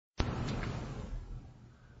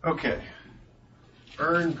Okay,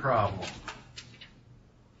 urn problem.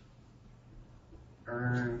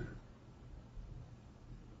 Urn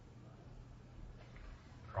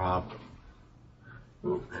problem.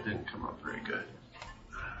 Ooh, that didn't come up very good.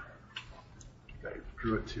 I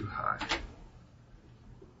drew it too high.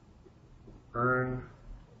 Urn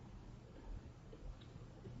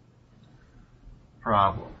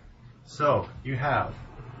problem. So you have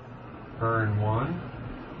urn 1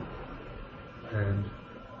 and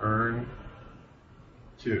urn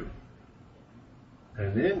 2.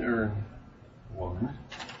 And in urn 1,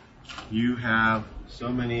 you have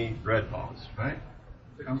so many red balls, right?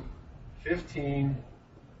 15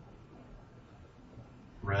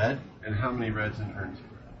 red. And how many reds in urn 2?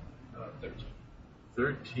 13.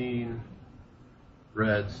 13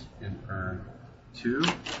 reds in urn 2.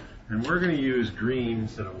 And we're going to use green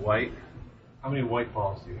instead of white. How many white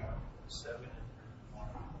balls do you have? 7.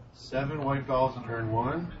 7 white balls in urn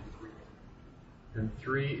 1 and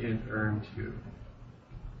 3 in urn 2. And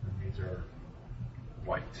these are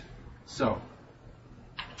white. So,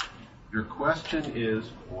 your question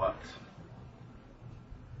is what?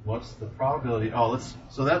 What's the probability? Oh,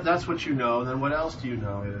 that's what you know. Then what else do you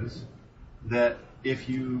know is that if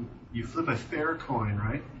you flip a fair coin,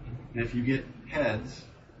 right? And if you get heads,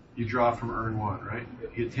 you draw from urn 1, right?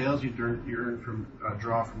 If you get tails, you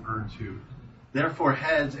draw from urn 2. Therefore,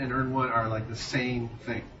 heads and urn 1 are like the same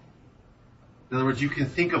thing. In other words, you can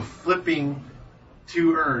think of flipping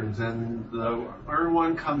 2 urns, and the urn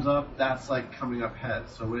 1 comes up, that's like coming up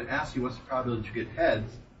heads. So when it asks you what's the probability that you get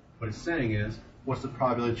heads, what it's saying is, what's the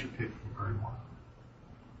probability that you pick from urn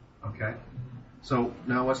 1? Okay? So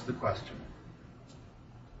now what's the question?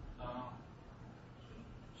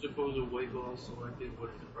 Suppose a white ball is selected, what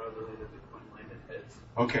is the probability that the coin landed heads?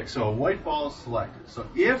 Okay, so a white ball is selected. So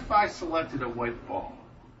if I selected a white ball,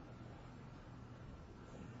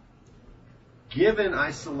 given I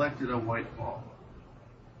selected a white ball,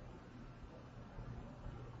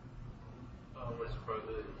 what is the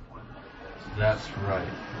probability that the coin landed heads? That's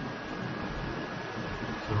right.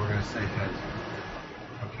 So we're going to say heads.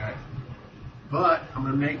 Okay? But I'm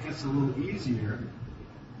going to make this a little easier,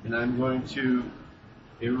 and I'm going to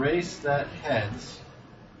erase that heads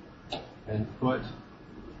and put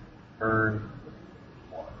urn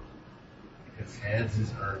 1. Because heads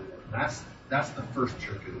is urn 1. That's the first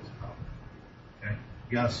trick of this problem. Okay?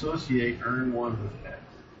 You got to associate urn 1 with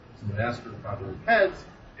heads. So when it asks for the probability of heads,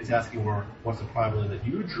 it's asking for what's the probability that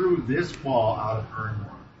you drew this ball out of urn 1.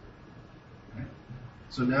 Okay?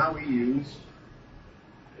 So now we use,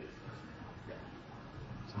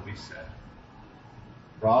 so we said,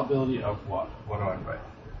 probability of what? What do I write?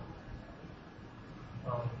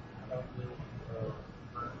 Probability of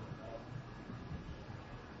urn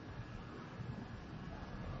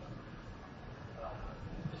 1.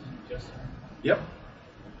 Just Yep.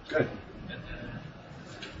 Good.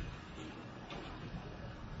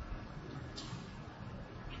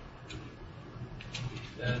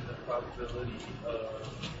 Then the probability of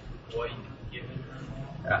white given urn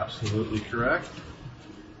 1 Absolutely correct.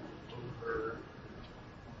 over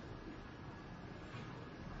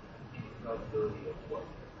the probability of white.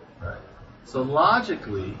 Right. So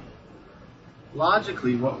logically,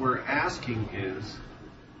 what we're asking is,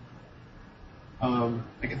 I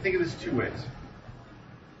can think of this 2 ways.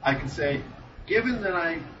 I can say, given that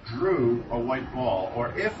I drew a white ball,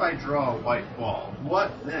 or if I draw a white ball,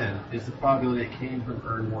 what then is the probability it came from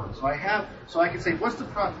urn 1? So I can say,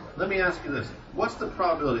 let me ask you this. What's the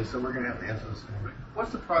probability, so we're going to have to answer this in a minute.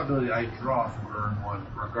 What's the probability I draw from urn 1,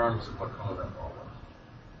 regardless of what color that ball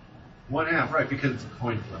was? 1/2, right, because it's a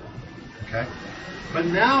coin flip. Okay? But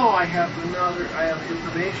now I have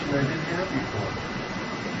information that I didn't have before.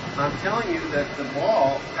 I'm telling you that the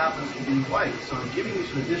ball happens to be white, so I'm giving you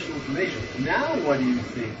some additional information. Now what do you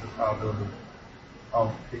think the probability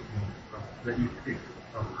of that you picked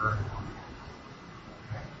from urn 1?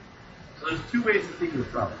 Okay. So there's 2 ways to think of the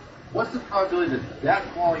problem. What's the probability that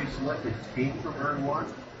ball you selected came from urn 1?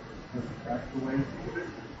 That's the practical way to think of it.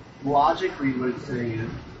 Logically, what it's saying is,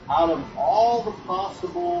 out of all the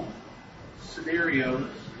possible scenarios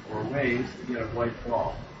or ways to get a white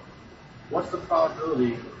ball, what's the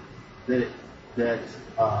probability that it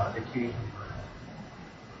came from urn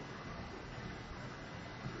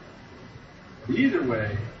 1? Either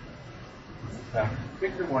way, it's the fact that you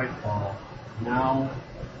picked a white ball. Now,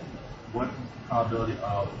 what is the probability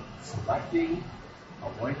of selecting a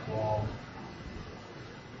white ball?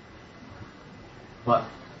 But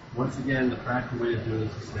once again, the practical way to do it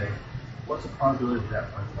is to say, what's the probability of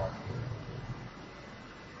that white ball?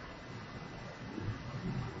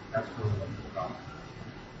 That's really what the problem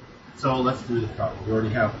is. So let's do the problem. We already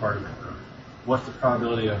have part of it. What's the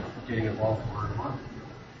probability of getting a ball from Urn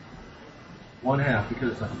 1? 1/2,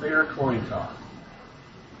 because it's a fair coin toss.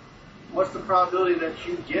 What's the probability that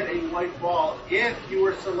you get a white ball if you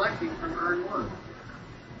were selecting from Urn 1?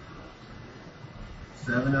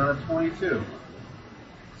 7 out of 22.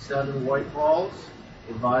 7 white balls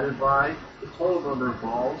divided by the total number of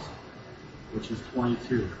balls, which is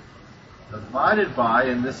 22. Divided by,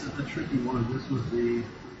 and this is the tricky one, this was the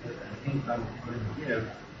hint I was trying to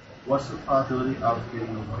give, what's the probability of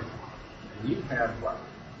getting a white ball? And you had what?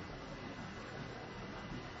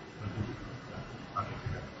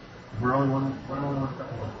 We're only one step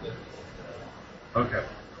away. Okay.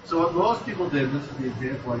 So what most people did, this is the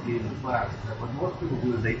example I gave in class, is that what most people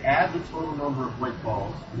do is they add the total number of white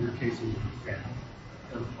balls, in your case it would be 10,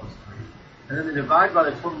 7 plus 3, and then they divide by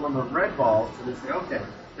the total number of red balls, and they say, okay,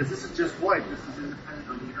 if this is just white, this is independent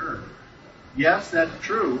of the urn. Yes, that's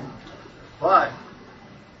true, but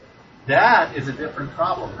that is a different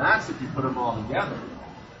problem. That's if you put them all together.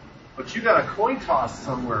 But you got a coin toss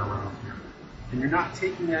somewhere around here, and you're not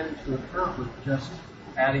taking that into account with just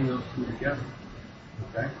adding those two together.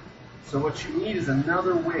 Okay? So what you need is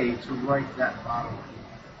another way to write that bottom one.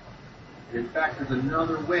 And in fact, there's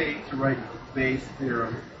another way to write Bayes'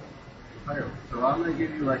 theorem entirely. So I'm going to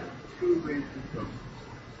give you like 2 ways to go.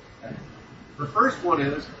 Okay? The first one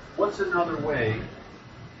is, what's another way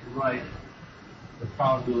to write the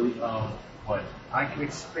probability of what? I can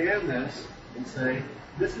expand this and say,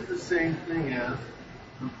 this is the same thing as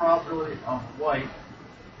the probability of white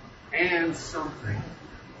and something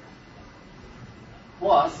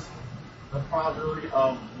plus the probability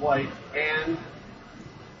of white and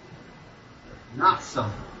not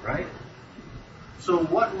something, right? So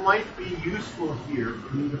what might be useful here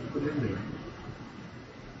for me to put in there?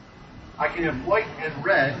 I can have white and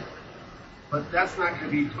red, but that's not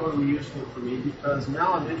going to be totally useful for me because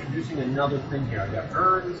now I'm introducing another thing here. I've got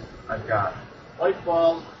urns, I've got white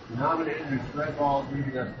balls, now I'm going to introduce red balls.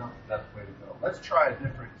 Maybe that's not the best way to go. Let's try a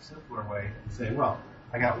different, simpler way and say, well,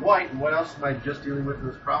 I got white, and what else am I just dealing with in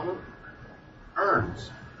this problem?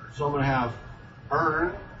 Urns. So I'm going to have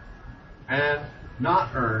urn and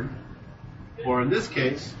not urn, or in this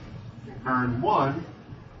case, urn 1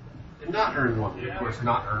 and not urn 1. Of course,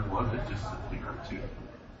 not urn 1, it's just simply urn 2,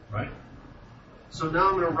 right? So now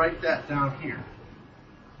I'm going to write that down here.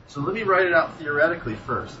 So let me write it out theoretically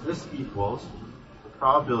first. This equals the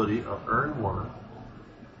probability of urn 1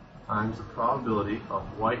 times the probability of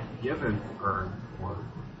white given urn 1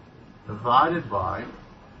 divided by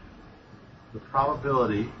the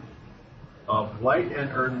probability of white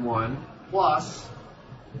and urn 1 plus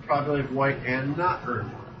the probability of white and not urn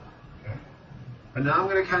 1. Okay? And now I'm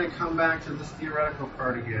going to kind of come back to this theoretical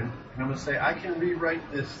part again, and I'm going to say I can rewrite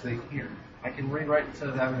this thing here. I can rewrite, instead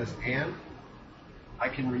of having this and, I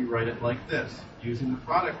can rewrite it like this. Using the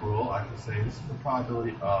product rule, I can say this is the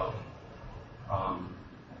probability of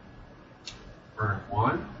urn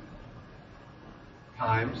 1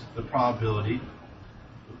 times the probability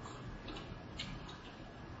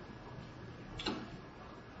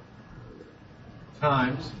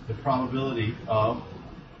of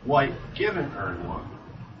white given urn 1.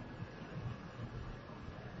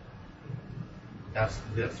 That's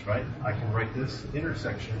this, right? I can write this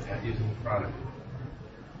intersection at using the product rule.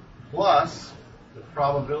 Plus the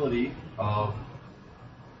probability of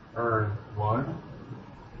urn 1,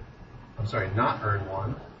 I'm sorry, not urn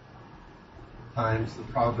 1, times the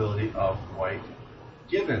probability of white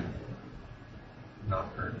given not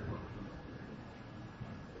urn 1.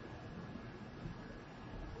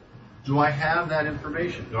 Do I have that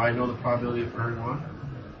information? Do I know the probability of urn 1?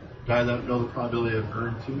 Do I know the probability of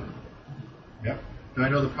urn 2? Yep. Do I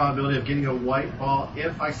know the probability of getting a white ball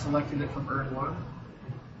if I selected it from urn 1?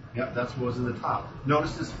 Yep, that's what was in the top.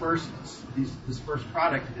 Notice this first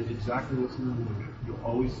product is exactly what's in the middle. You'll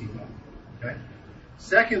always see that. Okay?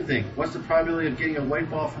 Second thing, what's the probability of getting a white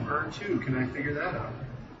ball from urn 2? Can I figure that out?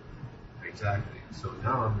 Exactly. So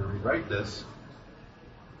now I'm going to rewrite this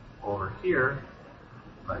over here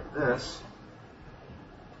like this.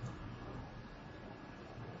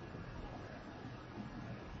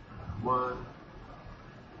 One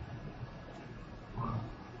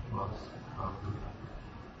plus probability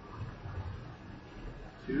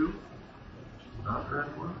 2, which is not urn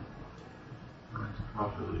 1, times the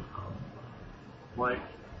probability of white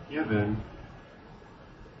given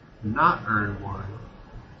not urn 1,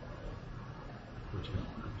 which is urn 2.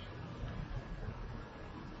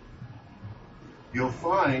 You'll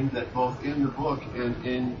find that both in the book and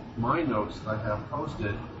in my notes that I have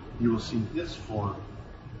posted, you will see this form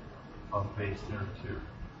of Bayes' theorem too.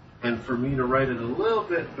 And for me to write it a little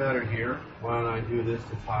bit better here, when I do this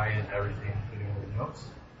to tie in everything, including the notes,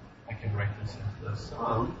 I can write this as the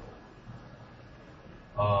sum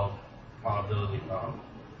of probability of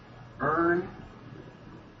urn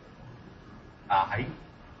I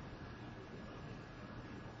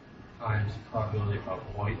times probability of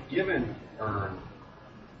white given urn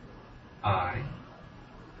I,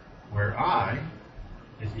 where I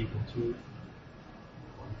is equal to 1.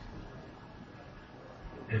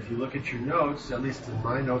 And if you look at your notes, at least in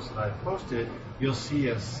my notes that I've posted, you'll see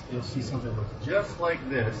something that looks just like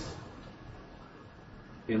this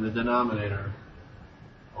in the denominator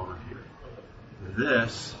over here.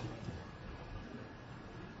 This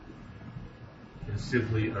is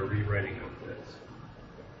simply a rewriting of this.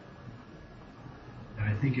 And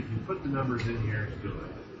I think if you put the numbers in here, you'll do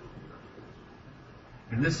it.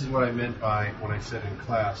 And this is what I meant by, when I said in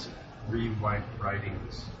class, rewriting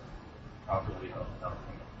this probability of alpha.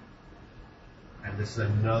 And this is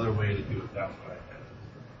another way to do it. That's what I meant.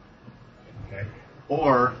 Okay?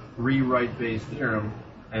 Or rewrite Bayes' theorem,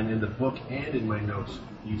 and in the book and in my notes,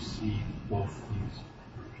 you see both these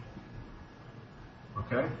versions.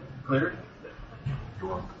 Okay? Clear? You're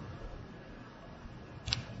welcome.